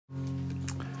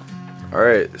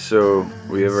Alright, so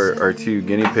we have our two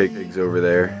guinea pigs over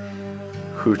there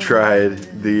who tried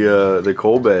the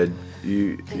coal bed.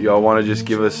 Y'all want to just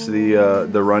give us the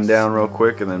rundown real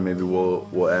quick, and then maybe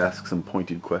we'll ask some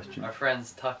pointed questions. Our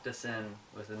friends tucked us in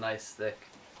with a nice thick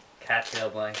cattail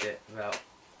blanket, about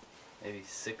maybe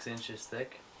 6 inches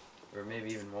thick, or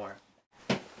maybe even more.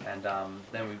 And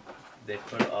then they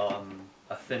put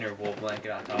a thinner wool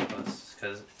blanket on top of us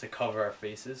to cover our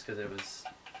faces because it was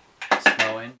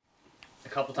snowing. A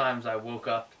couple times I woke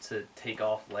up to take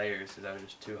off layers because I was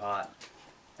just too hot.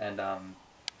 And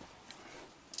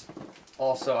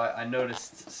also I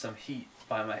noticed some heat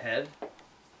by my head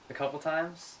a couple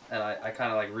times, and I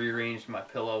kind of like rearranged my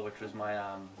pillow, which was my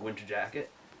winter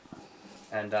jacket.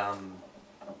 And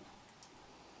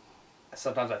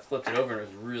sometimes I flipped it over and it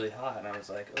was really hot, and I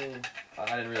was like, oh, I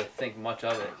didn't really think much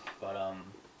of it, but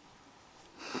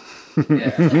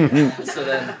yeah. So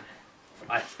then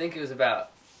I think it was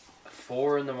about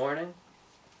 4 in the morning.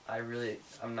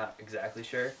 I'm not exactly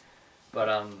sure, but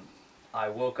I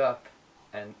woke up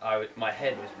and my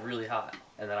head was really hot,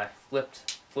 and then I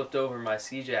flipped over my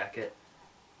ski jacket,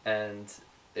 and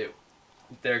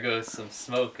there goes some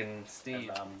smoke and steam.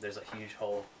 And, there's a huge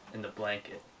hole in the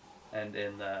blanket and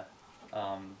in the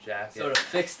jacket. So to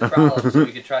fix the problem, so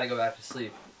we could try to go back to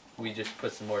sleep, we just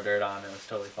put some more dirt on, and it was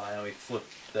totally fine. And we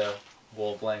flipped the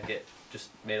wool blanket, just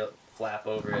made it flap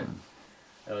over it.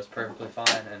 It was perfectly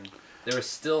fine, and there was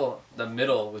still, the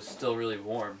middle was still really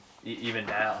warm, even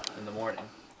now in the morning.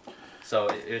 So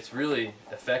it's really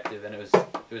effective, and it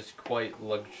was quite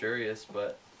luxurious,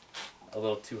 but a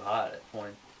little too hot at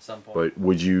some point. But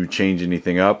would you change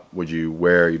anything up? Would you'd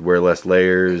wear less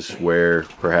layers, wear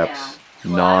perhaps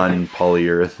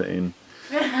non-polyurethane?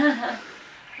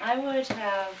 I would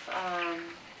have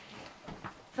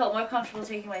felt more comfortable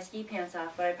taking my ski pants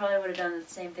off, but I probably would have done the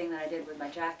same thing that I did with my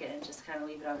jacket and just kind of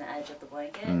leave it on the edge of the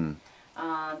blanket,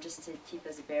 just to keep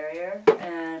as a barrier,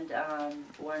 and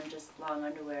worn just long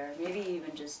underwear, maybe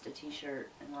even just a t-shirt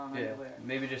and long underwear.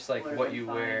 Maybe just like what you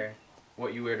wear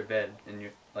to bed in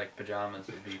your like pajamas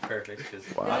would be perfect, because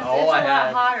it's a lot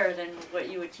hotter than what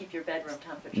you would keep your bedroom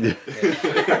temperature.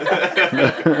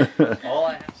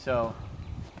 So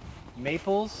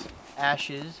maples,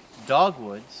 ashes,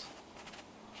 dogwoods,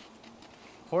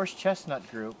 horse chestnut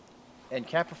group, and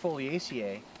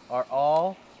Caprifoliaceae are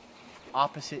all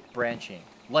opposite branching.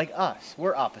 Like us,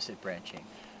 we're opposite branching.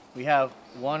 We have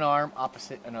one arm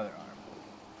opposite another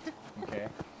arm. Okay?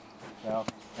 Well,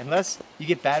 unless you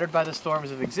get battered by the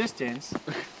storms of existence,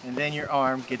 and then your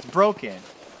arm gets broken.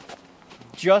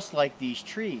 Just like these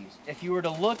trees. If you were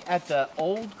to look at the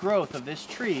old growth of this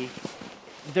tree,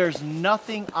 there's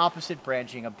nothing opposite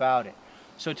branching about it.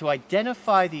 So to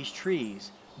identify these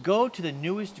trees, go to the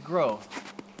newest growth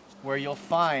where you'll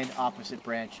find opposite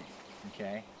branching.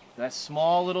 Okay? That's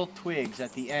small little twigs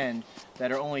at the end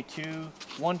that are only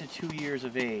 1 to 2 years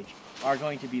of age are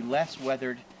going to be less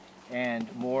weathered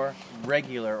and more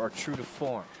regular or true to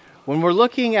form. When we're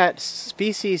looking at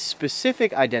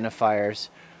species-specific identifiers,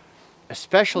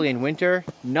 especially in winter,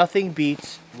 nothing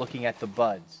beats looking at the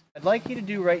buds. What I'd like you to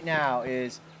do right now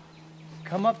is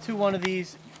come up to one of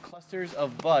these clusters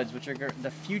of buds, which are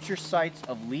the future sites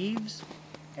of leaves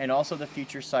and also the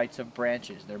future sites of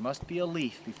branches. There must be a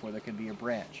leaf before there can be a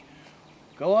branch.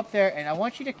 Go up there, and I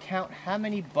want you to count how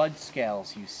many bud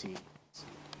scales you see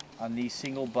on these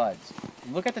single buds.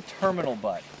 Look at the terminal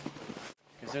bud,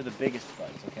 because they're the biggest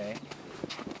buds, okay?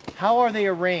 How are they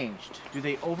arranged? Do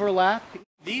they overlap?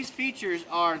 These features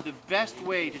are the best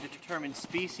way to determine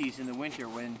species in the winter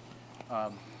when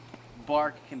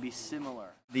bark can be similar.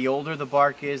 The older the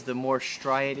bark is, the more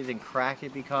striated and cracked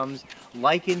it becomes.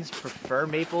 Lichens prefer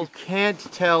maples. You can't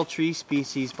tell tree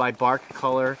species by bark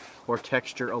color or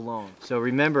texture alone. So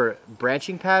remember,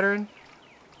 branching pattern,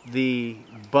 the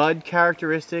bud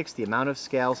characteristics, the amount of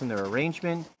scales in their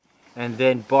arrangement, and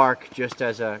then bark just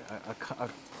as a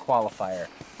qualifier.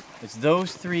 It's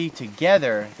those three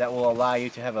together that will allow you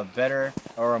to have a better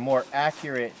or a more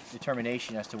accurate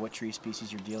determination as to what tree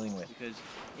species you're dealing with. Because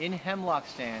in hemlock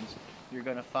stands, you're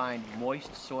going to find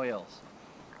moist soils,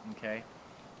 okay?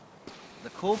 The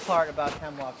cool part about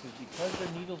hemlocks is because their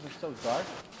needles are so dark,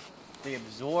 they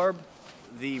absorb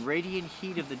the radiant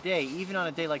heat of the day, even on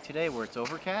a day like today where it's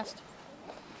overcast,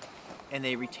 and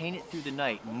they retain it through the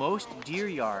night. Most deer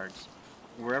yards,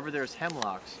 wherever there's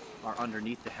hemlocks, are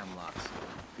underneath the hemlocks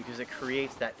because it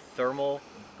creates that thermal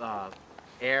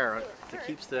air that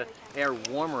keeps the air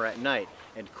warmer at night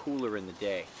and cooler in the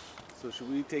day. So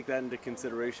should we take that into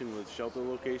consideration with shelter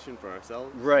location for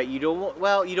ourselves? Right. You don't want,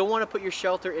 well, you don't want to put your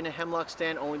shelter in a hemlock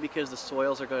stand only because the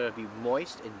soils are going to be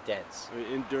moist and dense.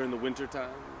 During the winter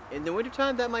time? In the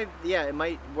wintertime, that might, yeah, it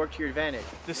might work to your advantage.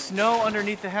 The snow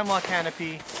underneath the hemlock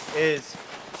canopy is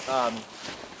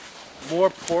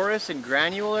more porous and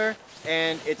granular,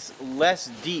 and it's less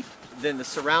deep than the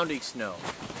surrounding snow.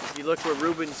 If you look where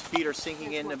Ruben's feet are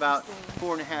sinking in about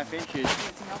 4.5 inches,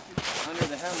 under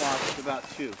the hemlock it's about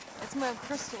 2. It's more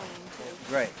crystalline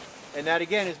too. Right. And that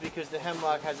again is because the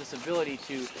hemlock has this ability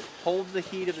to hold the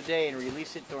heat of the day and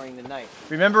release it during the night.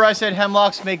 Remember I said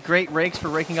hemlocks make great rakes for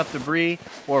raking up debris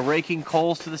or raking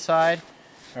coals to the side?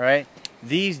 All right.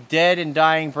 These dead and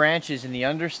dying branches in the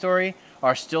understory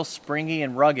are still springy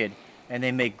and rugged, and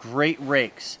they make great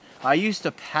rakes. I used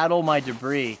to paddle my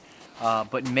debris,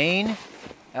 but Maine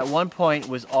at one point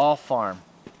was all farm.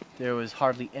 There was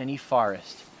hardly any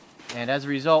forest. And as a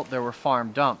result, there were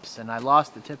farm dumps, and I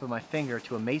lost the tip of my finger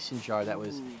to a mason jar that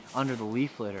was under the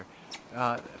leaf litter.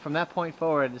 From that point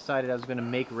forward, I decided I was going to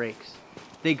make rakes.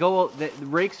 The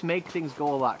rakes make things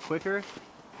go a lot quicker.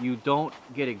 You don't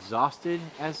get exhausted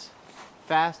as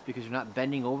fast because you're not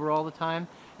bending over all the time.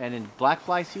 And in black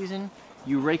fly season,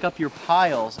 you rake up your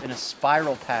piles in a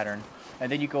spiral pattern,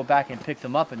 and then you go back and pick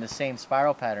them up in the same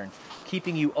spiral pattern,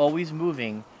 keeping you always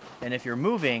moving. And if you're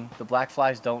moving, the black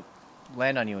flies don't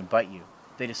land on you and bite you.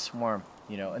 They just swarm,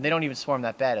 you know, and they don't even swarm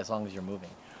that bad as long as you're moving.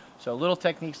 So little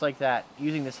techniques like that,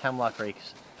 using this hemlock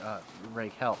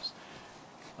rake helps.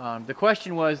 The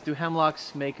question was, do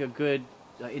hemlocks make a good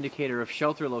indicator of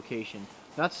shelter location?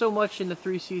 Not so much in the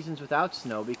 3 seasons without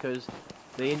snow, because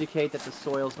they indicate that the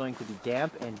soil is going to be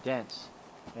damp and dense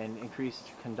and increase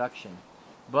conduction.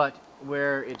 But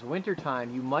where it's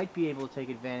wintertime, you might be able to take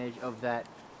advantage of that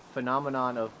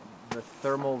phenomenon of the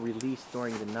thermal release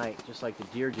during the night, just like the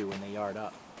deer do when they yard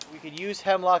up. We could use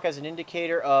hemlock as an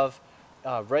indicator of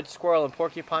red squirrel and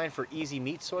porcupine for easy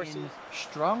meat sources. In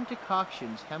strong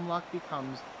decoctions, hemlock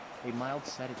becomes a mild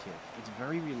sedative. It's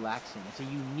very relaxing. It's a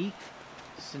unique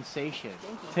sensation.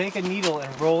 Take a needle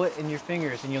and roll it in your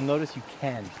fingers, and you'll notice you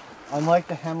can. Unlike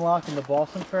the hemlock and the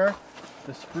balsam fir,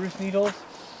 the spruce needles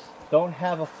don't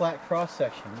have a flat cross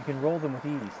section. You can roll them with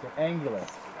ease. They're angular.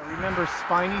 Remember,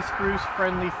 spiny spruce,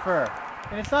 friendly fir.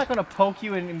 And it's not going to poke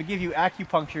you and give you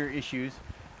acupuncture issues.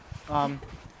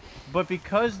 But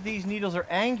because these needles are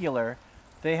angular,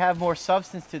 they have more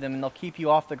substance to them, and they'll keep you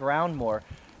off the ground more,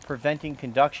 preventing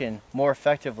conduction more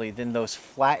effectively than those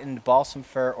flattened balsam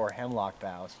fir or hemlock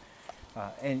boughs.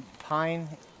 And pine,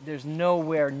 there's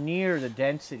nowhere near the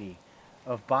density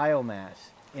of biomass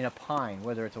in a pine,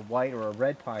 whether it's a white or a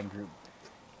red pine group,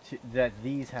 that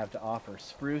these have to offer.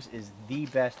 Spruce is the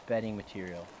best bedding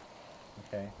material.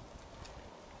 Okay.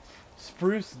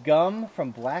 Spruce gum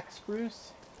from black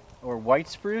spruce or white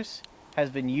spruce has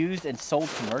been used and sold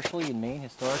commercially in Maine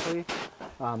historically.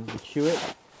 You chew it.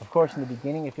 Of course, in the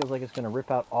beginning, it feels like it's going to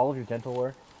rip out all of your dental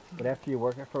work, but after you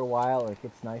work it for a while, it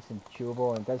gets nice and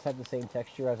chewable, and it does have the same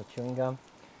texture as a chewing gum.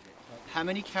 How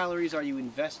many calories are you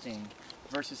investing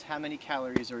versus how many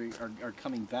calories are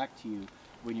coming back to you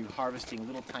when you're harvesting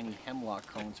little tiny hemlock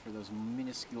cones for those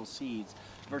minuscule seeds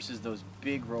versus those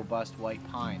big, robust white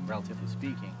pine, relatively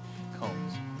speaking,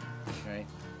 cones, right?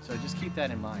 So just keep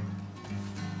that in mind.